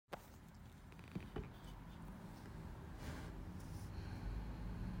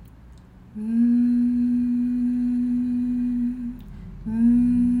My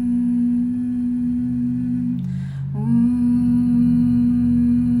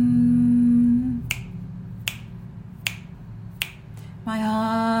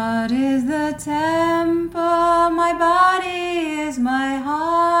heart is the temple, my body is my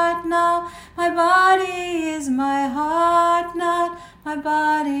heart now. My body is my heart now. My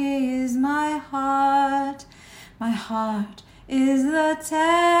body is my heart. My heart is the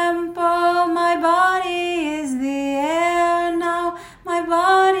temple, my body is the air now. My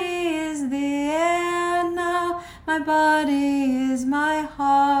body is the air now. My body is my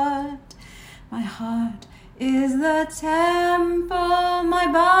heart. My heart is the temple,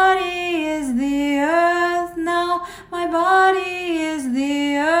 my body is the earth now. My body is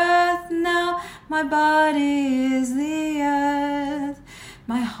the earth now. My body is the earth.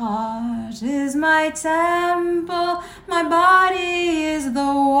 My heart is my temple, my body is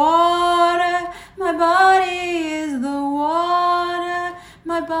the water. My body is the water.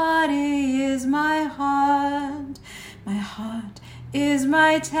 My body is my heart. My heart is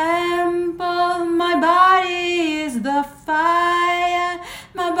my temple, my body is the fire.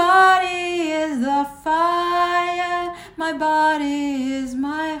 My body is the fire. My body is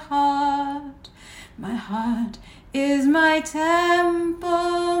my heart. My heart is my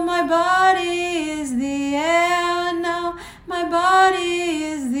temple, my body is the air now. My body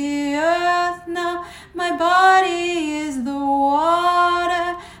is the earth now. My body is the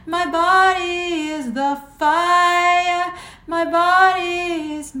water. My body is the fire. My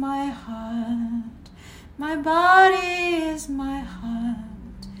body is my heart. My body is my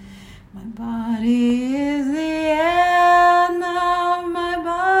heart. My body is the